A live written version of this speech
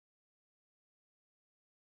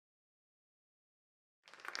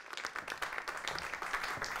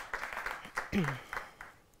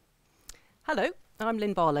Hello, I'm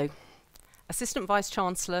Lynn Barlow, Assistant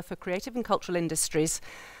Vice-Chancellor for Creative and Cultural Industries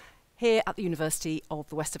here at the University of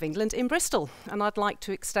the West of England in Bristol, and I'd like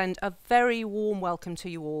to extend a very warm welcome to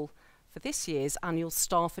you all for this year's annual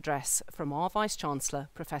staff address from our Vice-Chancellor,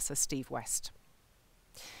 Professor Steve West.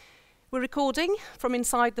 We're recording from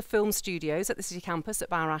inside the film studios at the City Campus at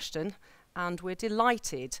Bower Ashton, and we're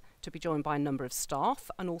delighted to be joined by a number of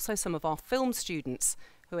staff and also some of our film students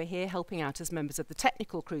who are here helping out as members of the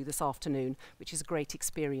technical crew this afternoon, which is a great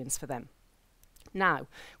experience for them. Now,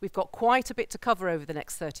 we've got quite a bit to cover over the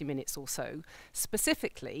next 30 minutes or so,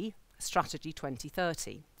 specifically Strategy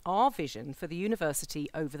 2030, our vision for the university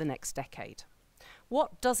over the next decade.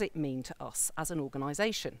 What does it mean to us as an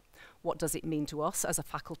organisation? What does it mean to us as a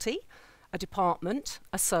faculty, a department,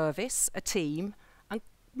 a service, a team, and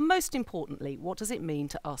most importantly, what does it mean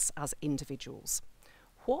to us as individuals?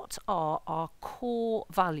 What are our core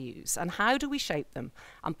values and how do we shape them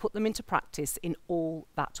and put them into practice in all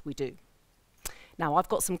that we do? Now, I've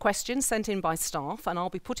got some questions sent in by staff and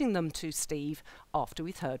I'll be putting them to Steve after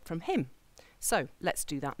we've heard from him. So let's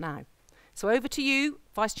do that now. So over to you,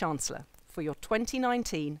 Vice-Chancellor, for your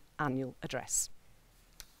 2019 annual address.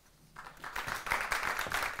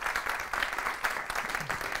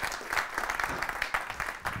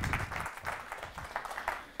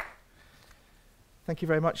 Thank you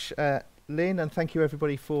very much, Lynn, and thank you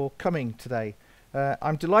everybody for coming today.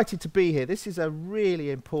 I'm delighted to be here. This is a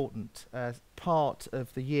really important part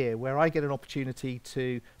of the year where I get an opportunity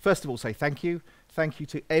to, first of all, say thank you. Thank you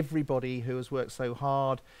to everybody who has worked so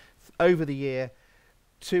hard over the year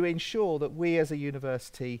to ensure that we as a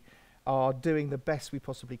university are doing the best we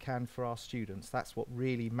possibly can for our students. That's what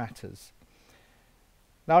really matters.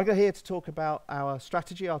 Now I'm here to talk about our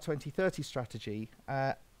strategy, our 2030 strategy.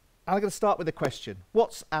 I'm going to start with a question.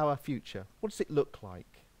 What's our future? What does it look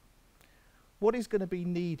like? What is going to be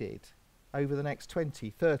needed over the next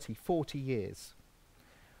 20, 30, 40 years?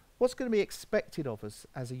 What's going to be expected of us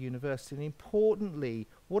as a university? And importantly,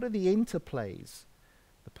 what are the interplays,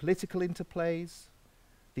 the political interplays,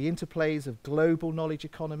 the interplays of global knowledge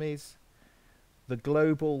economies, the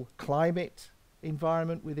global climate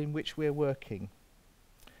environment within which we're working?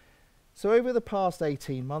 So over the past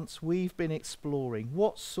 18 months, we've been exploring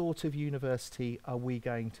what sort of university are we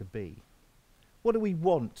going to be? What do we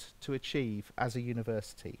want to achieve as a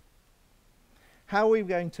university? How are we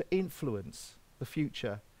going to influence the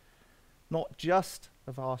future, not just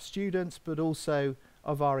of our students, but also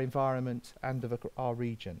of our environment and of our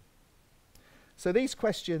region? So these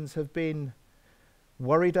questions have been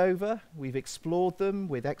worried over. We've explored them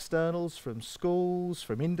with externals from schools,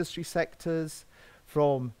 from industry sectors,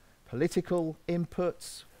 from political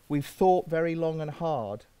inputs. We've thought very long and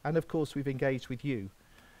hard, and of course we've engaged with you,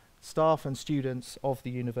 staff and students of the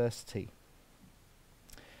university.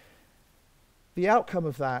 The outcome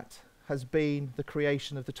of that has been the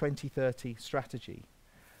creation of the 2030 strategy,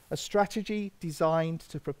 a strategy designed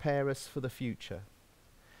to prepare us for the future,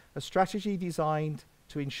 a strategy designed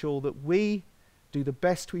to ensure that we do the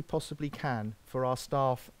best we possibly can for our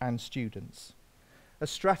staff and students, a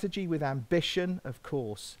strategy with ambition, of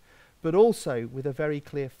course, but also with a very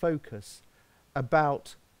clear focus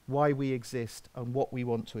about why we exist and what we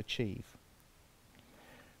want to achieve.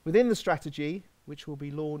 Within the strategy, which will be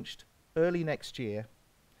launched early next year,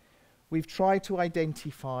 we've tried to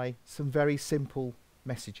identify some very simple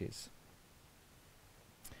messages.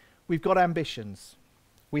 We've got ambitions.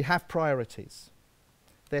 We have priorities.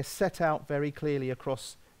 They're set out very clearly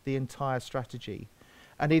across the entire strategy.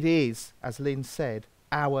 And it is, as Lynn said,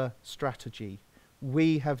 our strategy.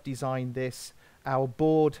 We have designed this, our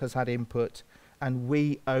board has had input, and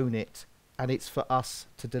we own it, and it's for us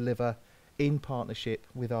to deliver in partnership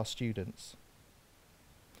with our students.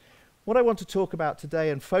 What I want to talk about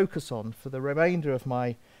today and focus on for the remainder of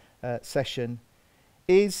my session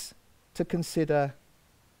is to consider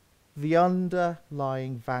the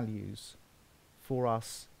underlying values for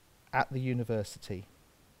us at the university.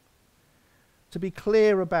 To be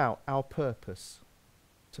clear about our purpose,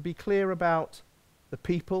 to be clear about the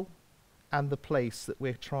people and the place that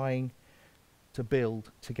we're trying to build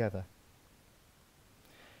together.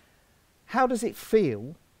 How does it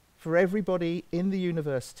feel for everybody in the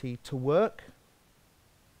university to work,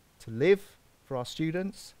 to live for our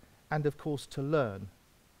students, and of course to learn?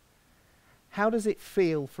 How does it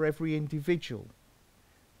feel for every individual?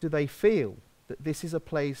 Do they feel that this is a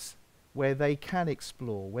place where they can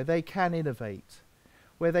explore, where they can innovate,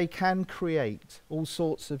 where they can create all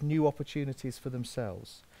sorts of new opportunities for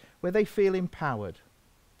themselves, where they feel empowered?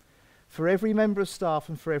 For every member of staff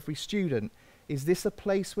and for every student, Is this a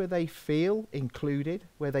place where they feel included,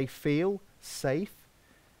 where they feel safe,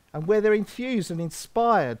 and where they're enthused and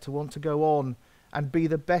inspired to want to go on and be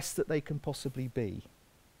the best that they can possibly be?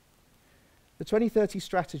 The 2030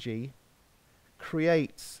 strategy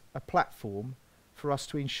creates a platform for us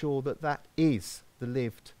to ensure that that is the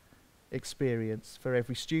lived experience for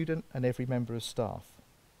every student and every member of staff.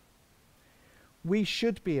 We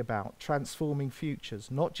should be about transforming futures,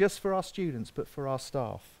 not just for our students, but for our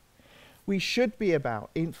staff. We should be about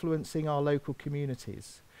influencing our local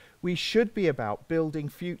communities. We should be about building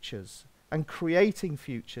futures and creating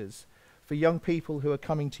futures for young people who are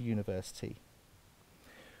coming to university.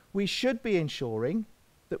 We should be ensuring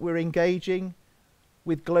that we're engaging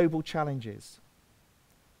with global challenges.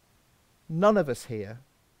 None of us here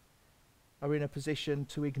are in a position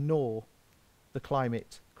to ignore the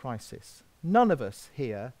climate crisis. None of us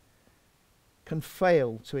here can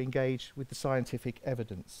fail to engage with the scientific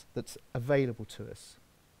evidence that's available to us.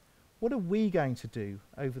 What are we going to do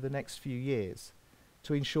over the next few years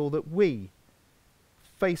to ensure that we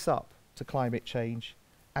face up to climate change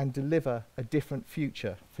and deliver a different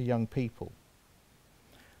future for young people?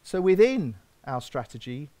 So within our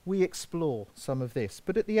strategy, we explore some of this,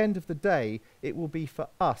 but at the end of the day, it will be for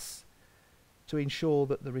us to ensure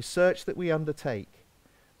that the research that we undertake,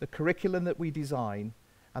 the curriculum that we design,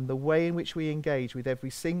 and the way in which we engage with every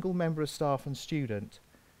single member of staff and student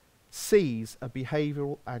sees a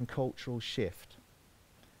behavioural and cultural shift,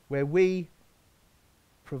 where we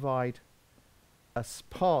provide as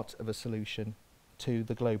part of a solution to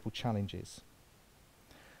the global challenges.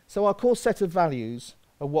 So our core set of values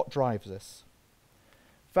are what drives us.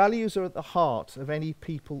 Values are at the heart of any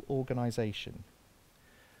people organisation.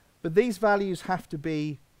 But these values have to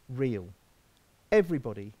be real.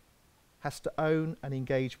 Everybody has to own and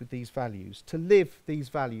engage with these values, to live these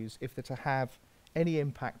values if they're to have any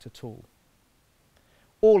impact at all.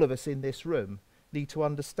 All of us in this room need to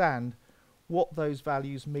understand what those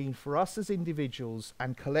values mean for us as individuals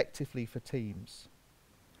and collectively for teams.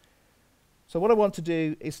 So what I want to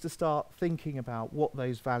do is to start thinking about what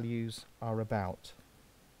those values are about.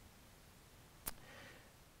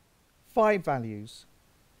 5 values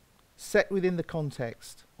set within the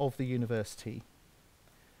context of the university.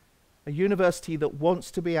 A university that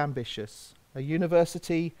wants to be ambitious, a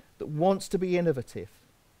university that wants to be innovative,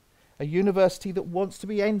 a university that wants to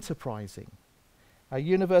be enterprising, a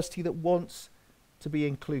university that wants to be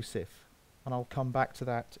inclusive, and I'll come back to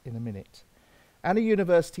that in a minute, and a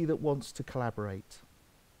university that wants to collaborate.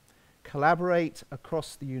 Collaborate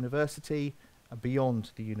across the university and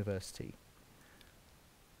beyond the university.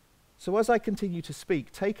 So as I continue to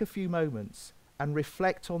speak, take a few moments and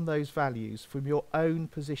reflect on those values from your own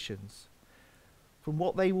positions, from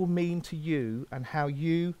what they will mean to you and how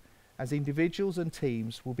you as individuals and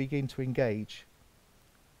teams will begin to engage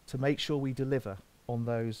to make sure we deliver on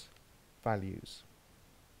those values.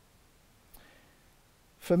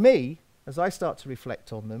 For me, as I start to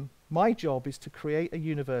reflect on them, my job is to create a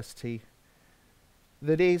university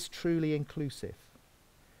that is truly inclusive.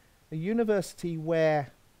 A university where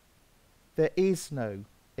there is no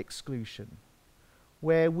exclusion,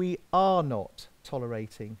 where we are not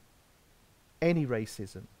tolerating any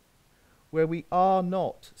racism, where we are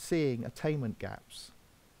not seeing attainment gaps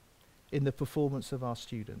in the performance of our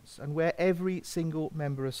students, and where every single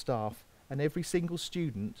member of staff and every single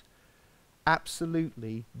student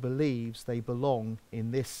absolutely believes they belong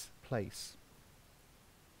in this place.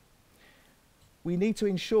 We need to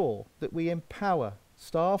ensure that we empower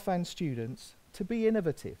staff and students to be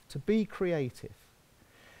innovative, to be creative,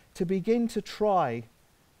 to begin to try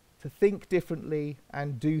to think differently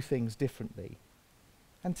and do things differently,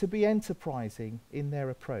 and to be enterprising in their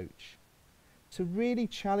approach, to really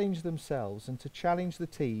challenge themselves and to challenge the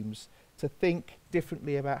teams to think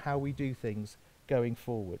differently about how we do things going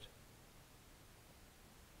forward.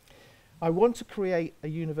 I want to create a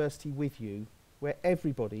university with you where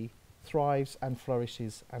everybody thrives and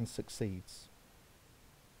flourishes and succeeds.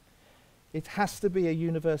 It has to be a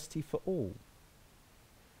university for all.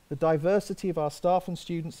 The diversity of our staff and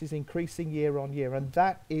students is increasing year on year, and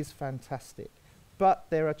that is fantastic. But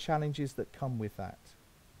there are challenges that come with that.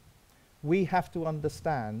 We have to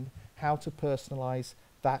understand how to personalise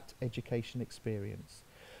that education experience.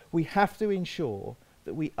 We have to ensure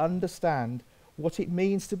that we understand what it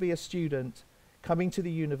means to be a student coming to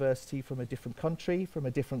the university from a different country, from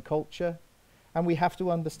a different culture, and we have to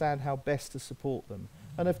understand how best to support them.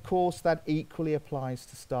 And of course that equally applies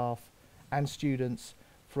to staff and students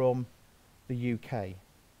from the UK.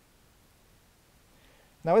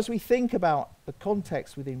 Now, as we think about the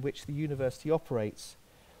context within which the university operates,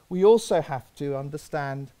 we also have to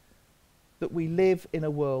understand that we live in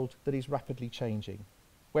a world that is rapidly changing,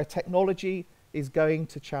 where technology is going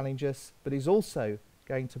to challenge us, but is also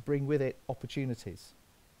going to bring with it opportunities.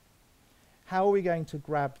 How are we going to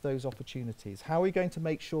grab those opportunities? How are we going to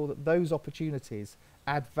make sure that those opportunities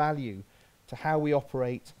add value to how we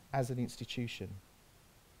operate as an institution?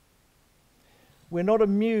 We're not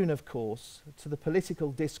immune, of course, to the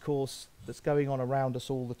political discourse that's going on around us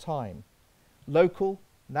all the time, local,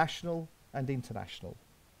 national, and international.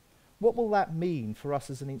 What will that mean for us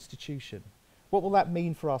as an institution? What will that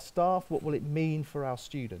mean for our staff? What will it mean for our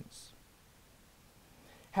students?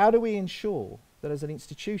 How do we ensure that as an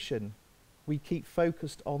institution we keep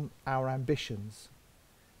focused on our ambitions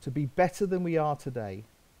to be better than we are today,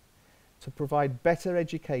 to provide better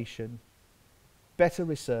education, better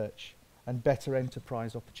research, and better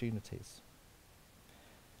enterprise opportunities?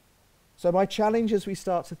 So my challenge as we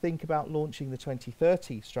start to think about launching the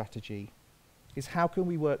 2030 strategy is how can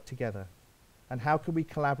we work together and how can we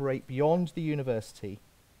collaborate beyond the university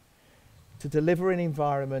to deliver an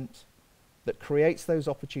environment that creates those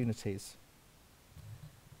opportunities,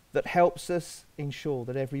 that helps us ensure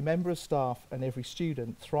that every member of staff and every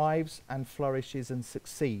student thrives and flourishes and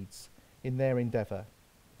succeeds in their endeavour,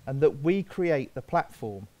 and that we create the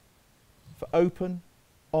platform for open,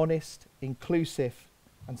 honest, inclusive,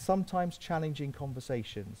 and sometimes challenging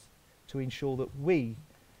conversations to ensure that we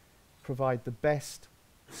provide the best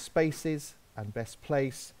spaces and best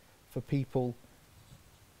place for people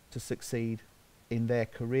to succeed in their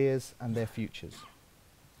careers and their futures.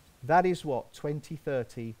 That is what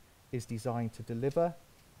 2030 is designed to deliver,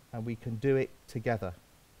 and we can do it together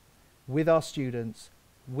with our students,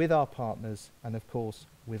 with our partners, and of course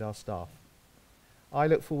with our staff. I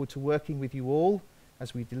look forward to working with you all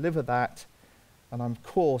as we deliver that, and of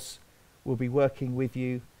course we'll be working with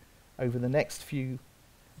you over the next few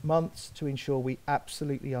months to ensure we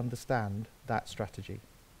absolutely understand that strategy.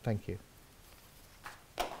 Thank you.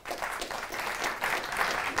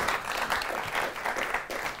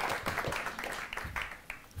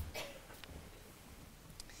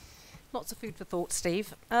 Lots of food for thought,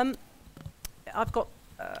 Steve. I've got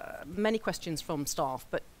many questions from staff,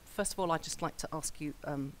 but first of all, I'd just like to ask you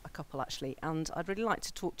a couple, actually, and I'd really like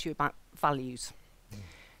to talk to you about values.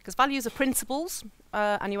 Because values are principles,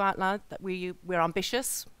 and you outlined that we're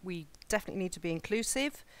ambitious, we definitely need to be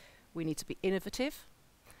inclusive, we need to be innovative.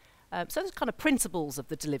 So there's kind of principles of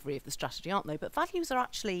the delivery of the strategy, aren't they? But values are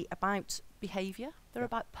actually about behaviour. They're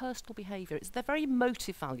about personal behaviour. They're very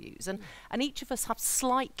emotive values, and each of us have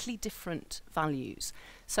slightly different values.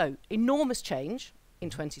 So enormous change in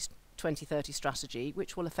 2030 strategy,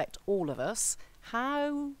 which will affect all of us.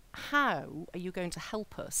 How are you going to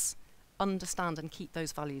help us understand and keep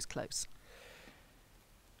those values close?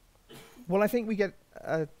 Well, I think we get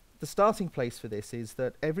the starting place for this is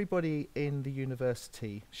that everybody in the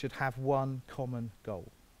university should have one common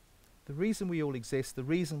goal. The reason we all exist, the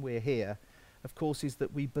reason we're here, of course, is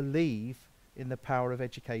that we believe in the power of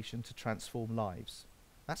education to transform lives.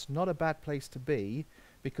 That's not a bad place to be,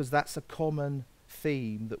 because that's a common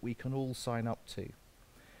theme that we can all sign up to.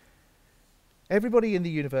 Everybody in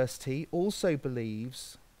the university also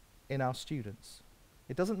believes in our students.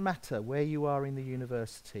 It doesn't matter where you are in the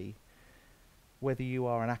university, whether you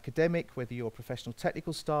are an academic, whether you're professional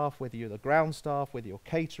technical staff, whether you're the ground staff, whether you're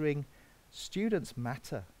catering, students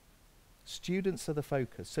matter. Students are the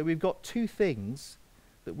focus. So we've got two things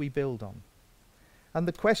that we build on. And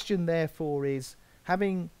the question therefore is,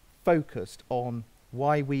 having focused on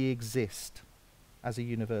why we exist as a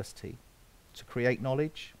university, to create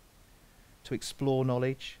knowledge, to explore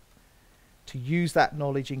knowledge, to use that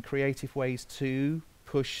knowledge in creative ways to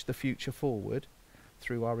push the future forward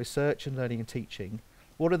through our research and learning and teaching,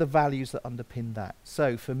 what are the values that underpin that?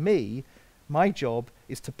 So for me, my job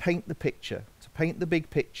is to paint the picture, to paint the big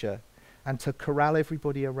picture, and to corral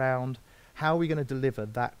everybody around how are we going to deliver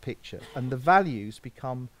that picture. And the values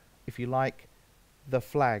become, if you like, the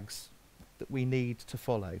flags that we need to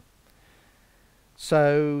follow.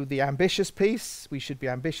 So the ambitious piece, we should be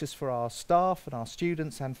ambitious for our staff and our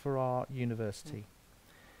students and for our university.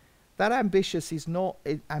 That ambition is not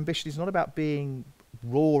about being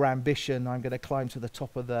raw ambition, I'm going to climb to the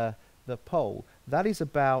top of the pole. That is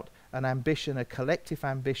about an ambition, a collective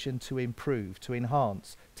ambition to improve, to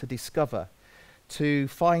enhance, to discover, to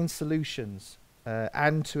find solutions,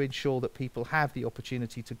 and to ensure that people have the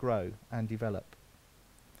opportunity to grow and develop.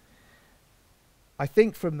 I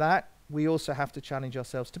think from that, we also have to challenge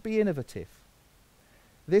ourselves to be innovative.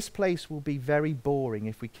 This place will be very boring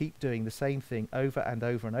if we keep doing the same thing over and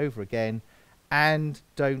over and over again and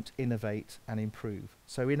don't innovate and improve.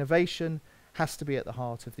 So innovation has to be at the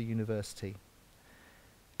heart of the university.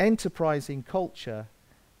 enterprising culture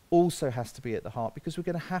also has to be at the heart, because we're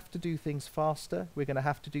going to have to do things faster, we're going to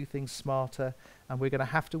have to do things smarter, and we're going to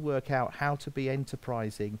have to work out how to be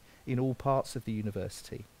enterprising in all parts of the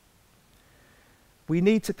university. We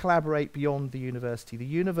need to collaborate beyond the university. The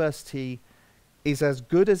university is as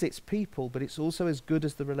good as its people, but it's also as good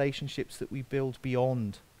as the relationships that we build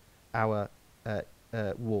beyond our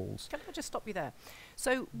walls. Can I just stop you there?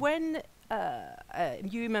 So when a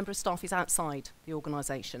UE member of staff is outside the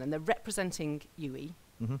organisation and they're representing UE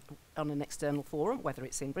on an external forum, whether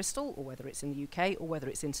it's in Bristol or whether it's in the UK or whether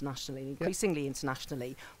it's internationally, increasingly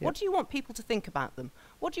internationally, what do you want people to think about them?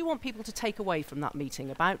 What do you want people to take away from that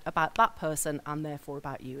meeting about that person and therefore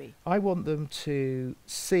about UE? I want them to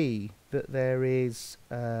see that there is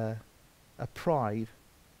a pride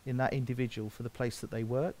in that individual for the place that they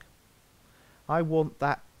work. I want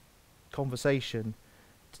that conversation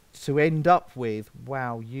to end up with,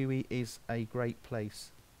 wow, UE is a great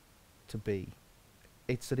place to be.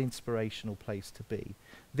 It's an inspirational place to be.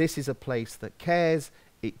 This is a place that cares,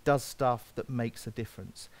 it does stuff that makes a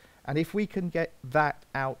difference. And if we can get that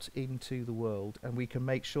out into the world, and we can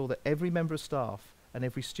make sure that every member of staff and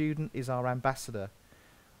every student is our ambassador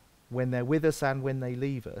when they're with us and when they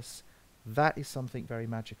leave us, that is something very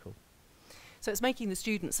magical. So it's making the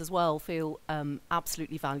students as well feel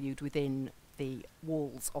absolutely valued within the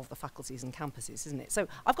walls of the faculties and campuses, isn't it? So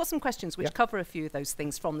I've got some questions which cover a few of those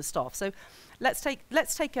things from the staff. So let's take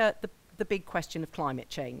the big question of climate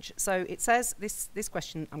change. So it says, this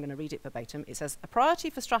question, I'm going to read it verbatim, it says, a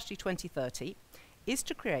priority for Strategy 2030 is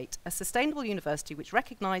to create a sustainable university which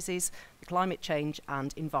recognises the climate change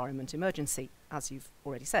and environment emergency, as you've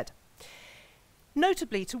already said.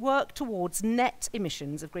 Notably, to work towards net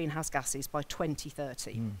emissions of greenhouse gases by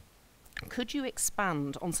 2030. Could you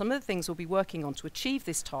expand on some of the things we'll be working on to achieve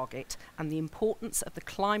this target and the importance of the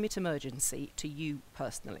climate emergency to you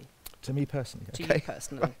personally? To me personally, okay. To you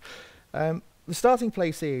personally. The starting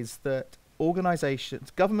place is that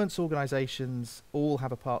organisations, governments, organisations all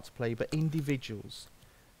have a part to play, but individuals,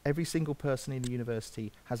 every single person in the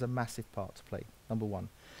university has a massive part to play, number one.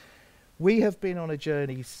 We have been on a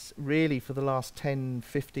journey really for the last 10,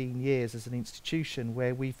 15 years as an institution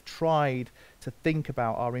where we've tried to think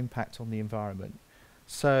about our impact on the environment.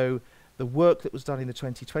 So the work that was done in the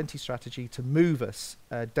 2020 strategy to move us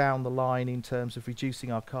down the line in terms of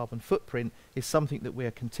reducing our carbon footprint is something that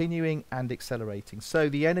we're continuing and accelerating. So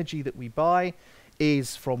the energy that we buy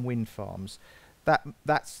is from wind farms.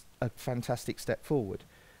 That's a fantastic step forward.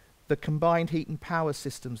 The combined heat and power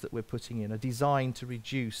systems that we're putting in are designed to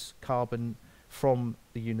reduce carbon from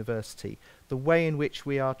the university. The way in which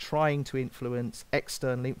we are trying to influence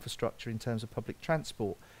external infrastructure in terms of public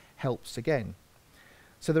transport helps again.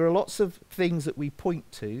 So there are lots of things that we point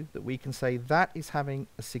to that we can say that is having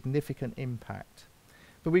a significant impact.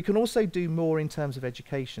 But we can also do more in terms of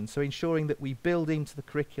education, so ensuring that we build into the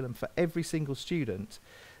curriculum for every single student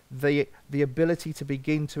the ability to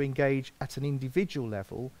begin to engage at an individual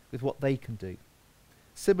level with what they can do.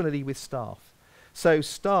 Similarly with staff. So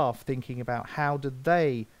staff thinking about how do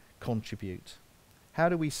they contribute? How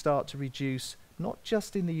do we start to reduce, not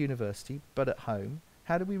just in the university, but at home?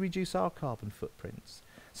 How do we reduce our carbon footprints?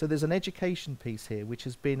 So there's an education piece here which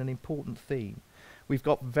has been an important theme. We've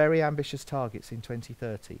got very ambitious targets in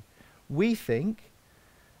 2030. We think,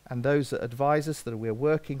 and those that advise us that we're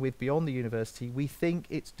working with beyond the university, we think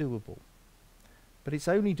it's doable. But it's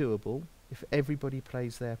only doable if everybody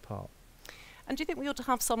plays their part. And do you think we ought to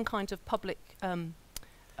have some kind of public,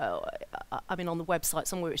 I mean on the website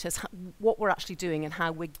somewhere which says what we're actually doing and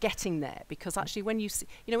how we're getting there? Because actually when you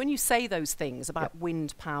when you say those things about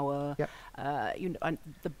wind power, and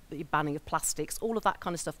the banning of plastics, all of that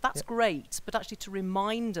kind of stuff, that's great, but actually to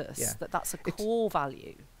remind us that that's a core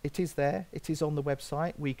value. It is there, it is on the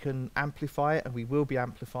website, we can amplify it and we will be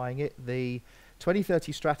amplifying it. The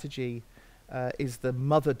 2030 strategy is the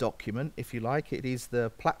mother document, if you like, it is the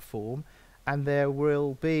platform, and there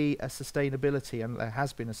will be a sustainability, and there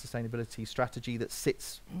has been a sustainability strategy that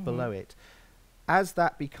sits below it. As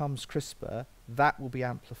that becomes crisper, that will be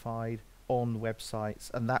amplified on websites,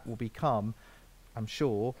 and that will become, I'm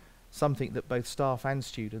sure, something that both staff and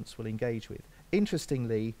students will engage with.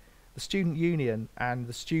 Interestingly, the student union and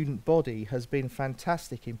the student body has been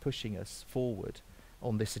fantastic in pushing us forward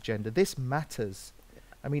on this agenda. This matters.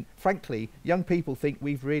 I mean, frankly, young people think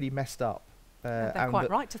we've really messed up. They're quite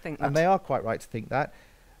right to think that. And they are quite right to think that.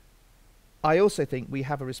 I also think we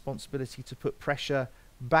have a responsibility to put pressure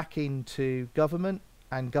back into government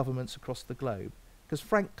and governments across the globe. Because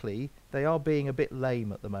frankly, they are being a bit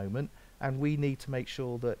lame at the moment, and we need to make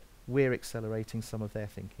sure that we're accelerating some of their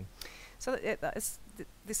thinking. So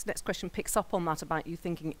this next question picks up on that about you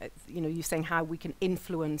thinking, you're saying how we can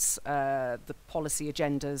influence the policy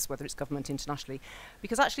agendas, whether it's government internationally,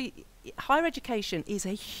 because actually higher education is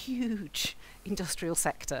a huge industrial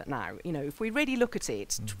sector now. If we really look at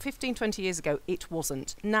it, 15, 20 years ago, it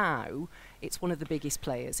wasn't. Now, it's one of the biggest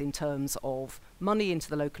players in terms of money into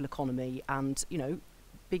the local economy and,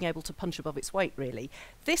 being able to punch above its weight, really.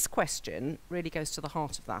 This question really goes to the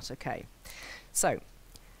heart of that, okay. So,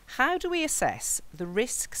 how do we assess the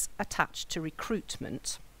risks attached to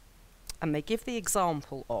recruitment? And they give the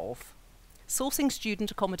example of sourcing student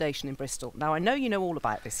accommodation in Bristol. Now, I know you know all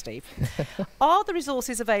about this, Steve. Are the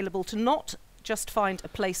resources available to not just find a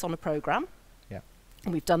place on a programme? Yeah.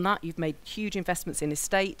 And we've done that. You've made huge investments in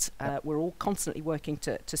estate. We're all constantly working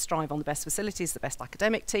to strive on the best facilities, the best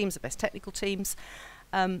academic teams, the best technical teams.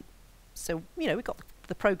 So, we've got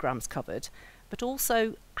the programmes covered. But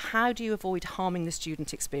also, how do you avoid harming the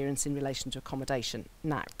student experience in relation to accommodation?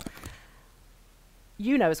 Now,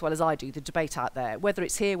 you know as well as I do the debate out there, whether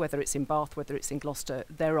it's here, whether it's in Bath, whether it's in Gloucester,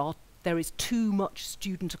 there is too much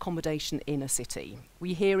student accommodation in a city.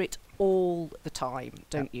 We hear it all the time,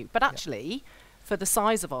 don't you? But actually, for the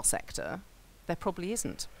size of our sector, there probably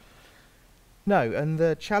isn't. No, and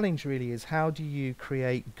the challenge really is how do you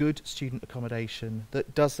create good student accommodation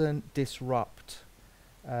that doesn't disrupt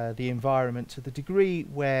the environment to the degree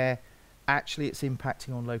where actually it's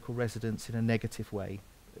impacting on local residents in a negative way.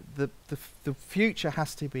 The future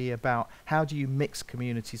has to be about how do you mix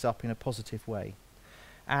communities up in a positive way.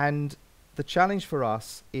 And the challenge for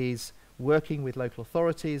us is working with local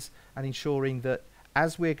authorities and ensuring that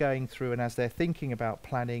as we're going through and as they're thinking about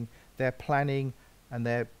planning, they're planning and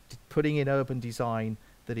they're putting in urban design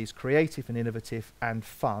that is creative and innovative and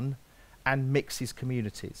fun and mixes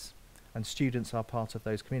communities. And students are part of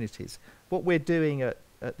those communities. What we're doing at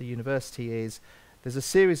the university is there's a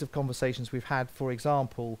series of conversations we've had, for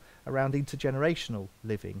example, around intergenerational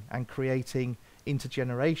living and creating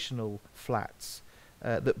intergenerational flats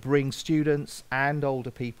that bring students and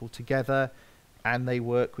older people together and they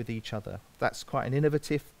work with each other. That's quite an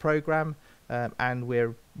innovative programme and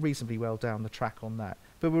we're reasonably well down the track on that.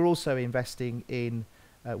 But we're also investing in,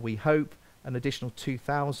 we hope, an additional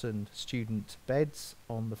 2,000 student beds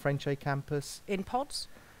on the French campus. In pods?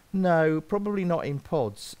 No, probably not in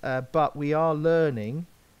pods, but we are learning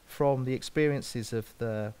from the experiences of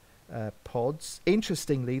the pods.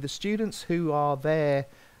 Interestingly, the students who are there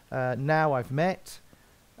now I've met,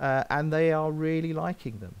 and they are really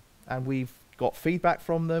liking them. And we've got feedback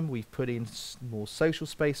from them, we've put in more social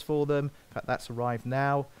space for them, in fact that's arrived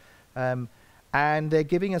now. And they're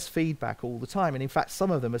giving us feedback all the time. And in fact, some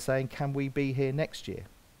of them are saying, can we be here next year?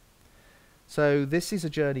 So this is a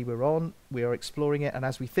journey we're on. We are exploring it. And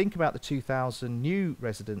as we think about the 2,000 new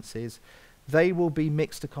residences, they will be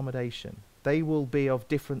mixed accommodation. They will be of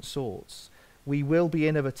different sorts. We will be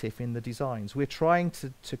innovative in the designs. We're trying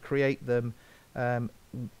to create them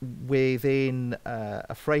within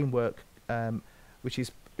a framework which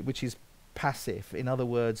is passive. In other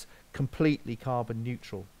words, completely carbon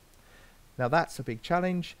neutral. Now that's a big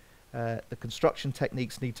challenge. The construction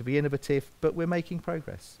techniques need to be innovative, but we're making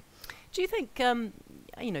progress. Do you think,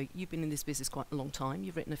 you've been in this business quite a long time,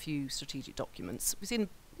 you've written a few strategic documents, we've seen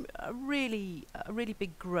a really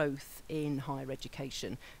big growth in higher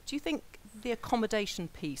education. Do you think the accommodation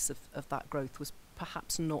piece of that growth was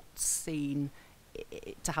perhaps not seen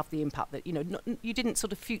to have the impact that, you didn't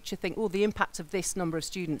sort of future think, oh, the impact of this number of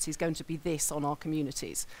students is going to be this on our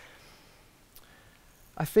communities?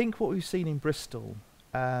 I think what we've seen in Bristol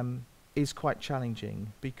is quite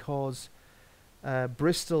challenging because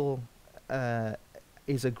Bristol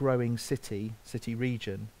is a growing city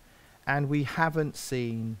region, and we haven't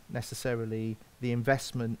seen necessarily the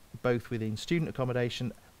investment both within student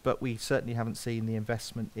accommodation, but we certainly haven't seen the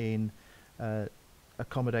investment in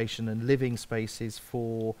accommodation and living spaces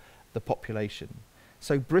for the population.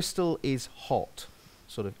 So Bristol is hot,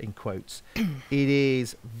 sort of in quotes. It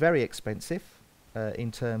is very expensive.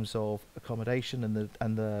 In terms of accommodation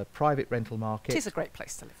and the private rental market. It is a great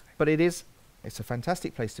place to live. But it's a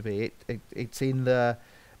fantastic place to be. It's in the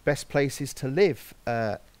best places to live.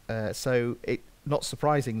 So not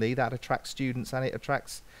surprisingly, that attracts students and it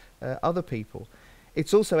attracts other people.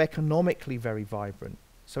 It's also economically very vibrant.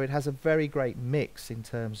 So it has a very great mix in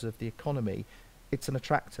terms of the economy. It's an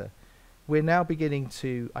attractor. We're now beginning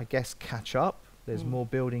to, I guess, catch up. There's more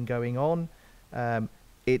building going on.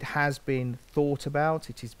 It has been thought about,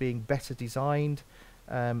 it is being better designed.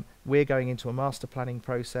 We're going into a master planning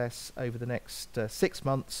process over the next 6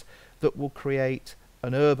 months that will create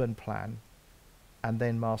an urban plan and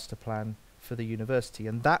then master plan for the university.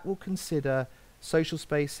 And that will consider social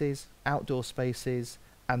spaces, outdoor spaces,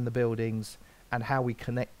 and the buildings, and how we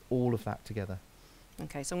connect all of that together.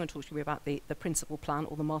 Okay, so I'm going to talk to you about the principal plan,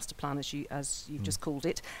 or the master plan as you've just called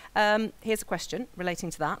it. Here's a question relating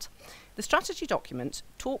to that. The strategy document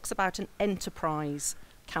talks about an enterprise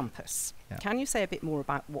campus. Yeah. Can you say a bit more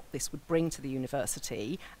about what this would bring to the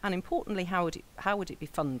university, and importantly, how would it be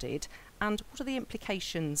funded, and what are the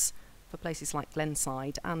implications for places like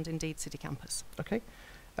Glenside and indeed City Campus? Okay.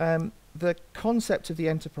 The concept of the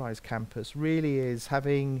enterprise campus really is,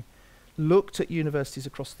 having looked at universities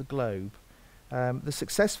across the globe, the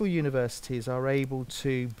successful universities are able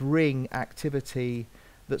to bring activity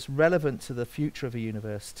that's relevant to the future of a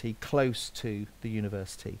university close to the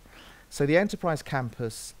university. So the enterprise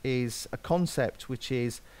campus is a concept which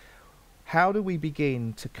is, how do we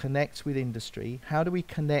begin to connect with industry? How do we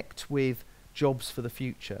connect with jobs for the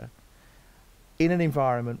future in an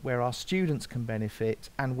environment where our students can benefit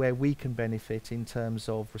and where we can benefit in terms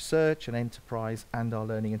of research and enterprise and our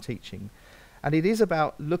learning and teaching? And it is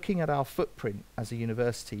about looking at our footprint as a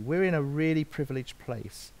university. We're in a really privileged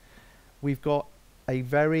place. We've got a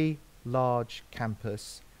very large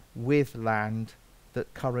campus with land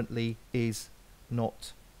that currently is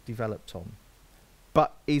not developed on,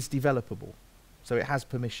 but is developable. So it has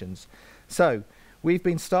permissions. So we've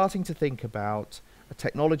been starting to think about a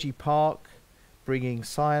technology park, bringing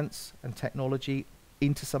science and technology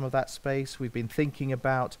into some of that space. We've been thinking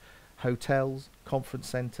about hotels, conference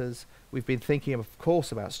centres. We've been thinking, of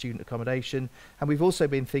course, about student accommodation, and we've also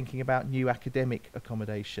been thinking about new academic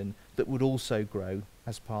accommodation that would also grow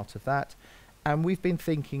as part of that. And we've been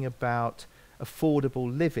thinking about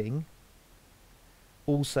affordable living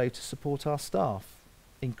also to support our staff.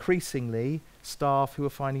 Increasingly, staff who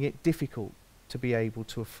are finding it difficult to be able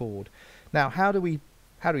to afford. Now, how do we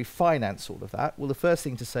finance all of that? Well, the first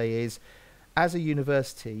thing to say is, as a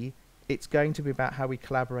university, it's going to be about how we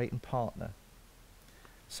collaborate and partner.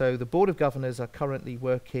 So the Board of Governors are currently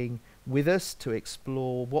working with us to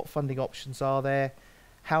explore what funding options are there,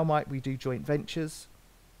 how might we do joint ventures,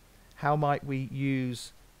 how might we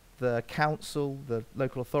use the council, the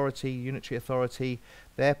local authority, unitary authority,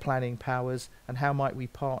 their planning powers, and how might we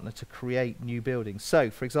partner to create new buildings. So,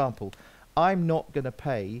 for example, I'm not going to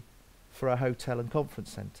pay for a hotel and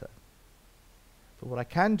conference centre. But what I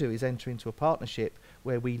can do is enter into a partnership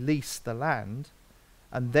where we lease the land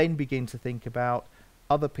and then begin to think about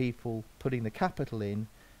other people putting the capital in,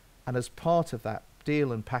 and as part of that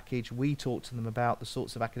deal and package, we talk to them about the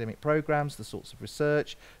sorts of academic programs, the sorts of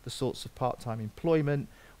research, the sorts of part-time employment,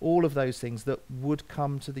 all of those things that would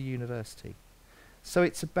come to the university. So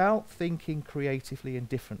it's about thinking creatively and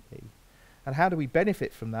differently. And how do we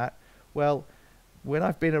benefit from that? Well, when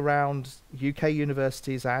I've been around UK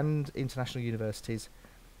universities and international universities,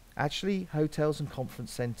 actually hotels and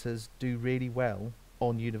conference centres do really well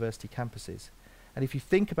on university campuses. And if you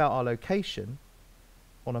think about our location,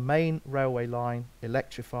 on a main railway line,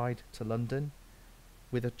 electrified to London,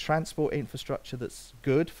 with a transport infrastructure that's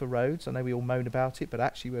good for roads. I know we all moan about it, but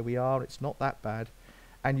actually where we are, it's not that bad.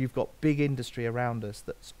 And you've got big industry around us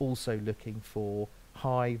that's also looking for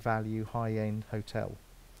high value, high end hotel.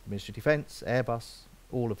 Ministry of Defence, Airbus,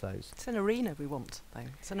 all of those. It's an arena we want, though.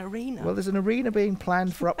 It's an arena. Well, there's an arena being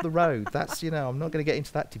planned for up the road. That's, I'm not going to get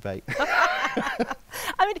into that debate.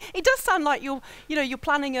 I mean, it does sound like you're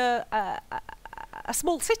planning a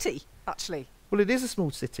small city, actually. Well, it is a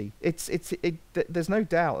small city. There's no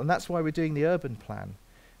doubt, and that's why we're doing the urban plan.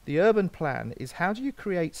 The urban plan is, how do you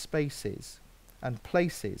create spaces and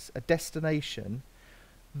places, a destination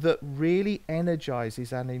that really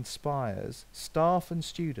energizes and inspires staff and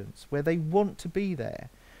students, where they want to be there.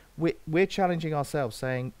 We're challenging ourselves,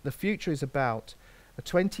 saying the future is about a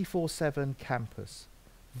 24/7 campus,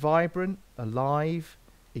 vibrant, alive,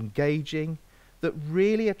 engaging, that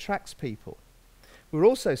really attracts people. We're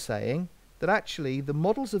also saying that actually the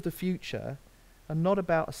models of the future are not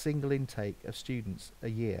about a single intake of students a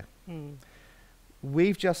year.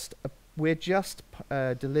 We're just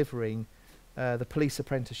delivering the police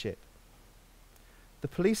apprenticeship. The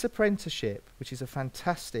police apprenticeship, which is a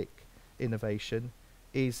fantastic innovation,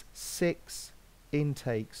 is 6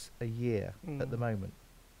 intakes a year at the moment.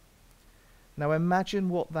 Now imagine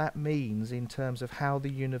what that means in terms of how the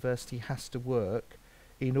university has to work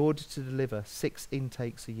in order to deliver 6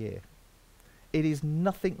 intakes a year. It is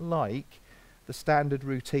nothing like the standard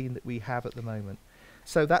routine that we have at the moment.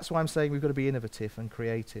 So that's why I'm saying we've got to be innovative and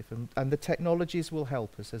creative, and the technologies will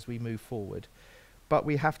help us as we move forward, but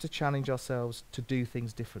we have to challenge ourselves to do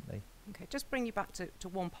things differently. Okay, just bring you back to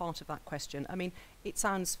one part of that question. I mean, it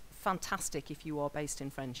sounds fantastic if you are based in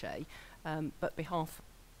Frenchay, but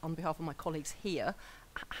on behalf of my colleagues here,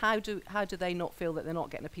 how do they not feel that they're not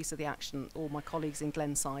getting a piece of the action, or my colleagues in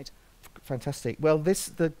Glenside? Fantastic. Well,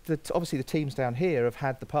 obviously the teams down here have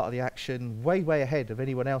had the part of the action way ahead of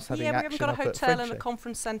anyone else having action. Yeah, we haven't got a hotel and a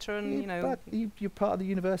conference centre, and But you're part of the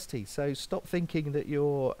university, so stop thinking that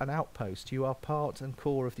you're an outpost. You are part and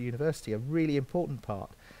core of the university, a really important part.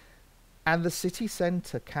 And the city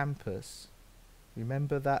centre campus,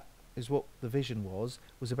 remember that is what the vision was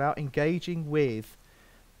about engaging with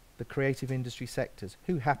the creative industry sectors,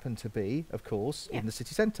 who happen to be, of course, in the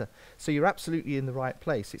city centre. So you're absolutely in the right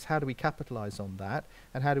place. It's how do we capitalise on that,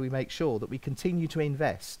 and how do we make sure that we continue to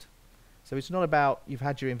invest. So it's not about you've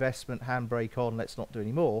had your investment, handbrake on, let's not do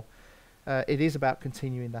any more. It is about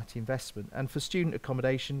continuing that investment. And for student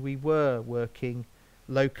accommodation, we were working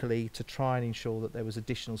locally to try and ensure that there was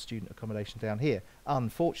additional student accommodation down here.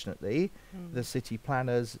 Unfortunately, the city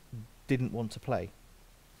planners didn't want to play.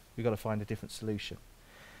 We've got to find a different solution.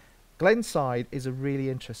 Glenside is a really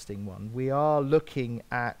interesting one. We are looking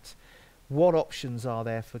at what options are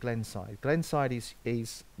there for Glenside. Glenside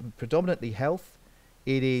is predominantly health.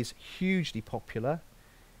 It is hugely popular.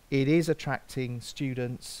 It is attracting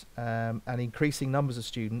students and increasing numbers of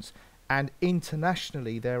students, and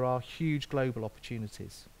internationally there are huge global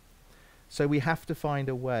opportunities. So we have to find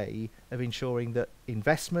a way of ensuring that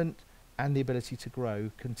investment and the ability to grow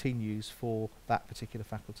continues for that particular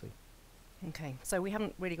faculty. Okay, so we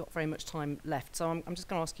haven't really got very much time left, so I'm just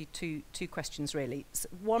going to ask you two questions really.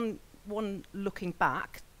 One looking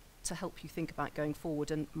back to help you think about going forward,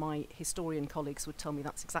 and my historian colleagues would tell me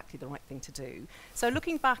that's exactly the right thing to do. So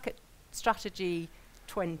looking back at strategy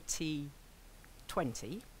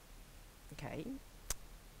 2020, okay,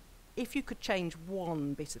 if you could change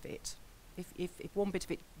one bit of it, if one bit of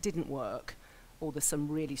it didn't work, or there's some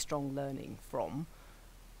really strong learning from,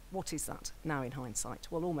 what is that now in hindsight?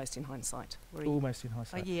 Well, almost in hindsight. Almost in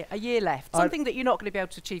hindsight. A year left. Something that you're not going to be able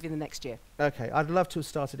to achieve in the next year. Okay, I'd love to have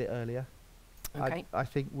started it earlier. Okay. I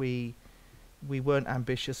think we weren't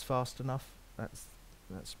ambitious fast enough.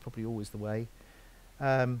 That's probably always the way.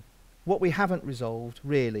 What we haven't resolved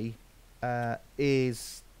really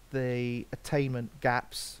is the attainment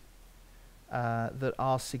gaps that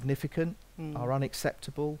are significant, are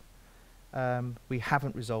unacceptable. We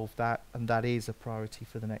haven't resolved that, and that is a priority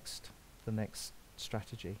for the next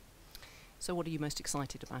strategy. So what are you most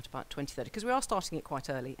excited about 2030? Because we are starting it quite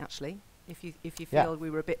early, actually. If you feel we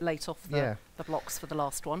were a bit late off the blocks for the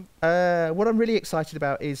last one. What I'm really excited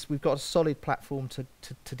about is we've got a solid platform to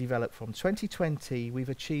develop from. 2020, we've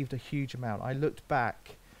achieved a huge amount. I looked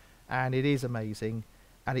back, and it is amazing,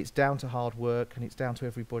 and it's down to hard work, and it's down to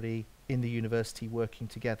everybody in the university working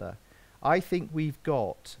together. I think we've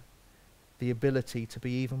got the ability to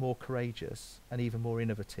be even more courageous and even more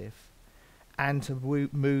innovative, and to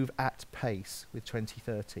move at pace with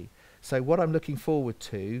 2030. So what I'm looking forward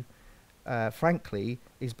to, frankly,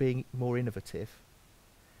 is being more innovative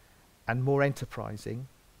and more enterprising,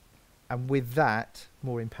 and with that,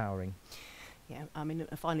 more empowering. Yeah, I mean,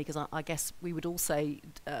 finally, because I guess we would all say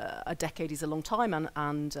a decade is a long time,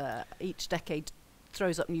 and each decade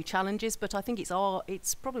throws up new challenges, but I think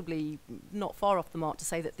it's probably not far off the mark to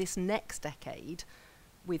say that this next decade,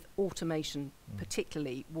 with automation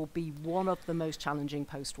particularly, will be one of the most challenging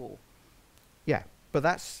post-war. Yeah, but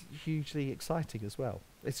that's hugely exciting as well.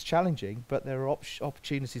 It's challenging, but there are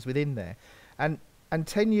opportunities within there. And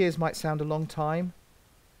 10 years might sound a long time.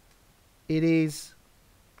 It is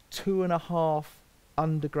 2.5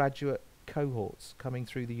 undergraduate cohorts coming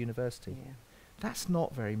through the university. Yeah. That's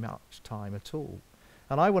not very much time at all.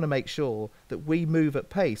 And I want to make sure that we move at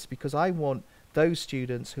pace, because I want those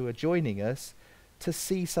students who are joining us to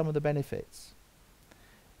see some of the benefits.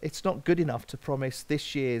 It's not good enough to promise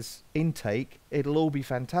this year's intake, it'll all be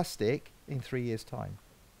fantastic in 3 years' time.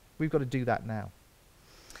 We've got to do that now.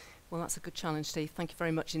 Well, that's a good challenge, Steve. Thank you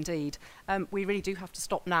very much indeed. We really do have to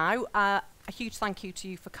stop now. A huge thank you to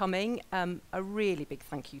you for coming. A really big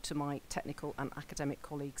thank you to my technical and academic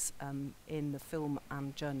colleagues in the film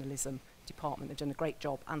and journalism department. They've done a great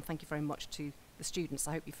job, and thank you very much to the students.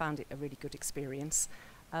 I hope you found it a really good experience.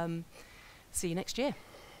 See you next year.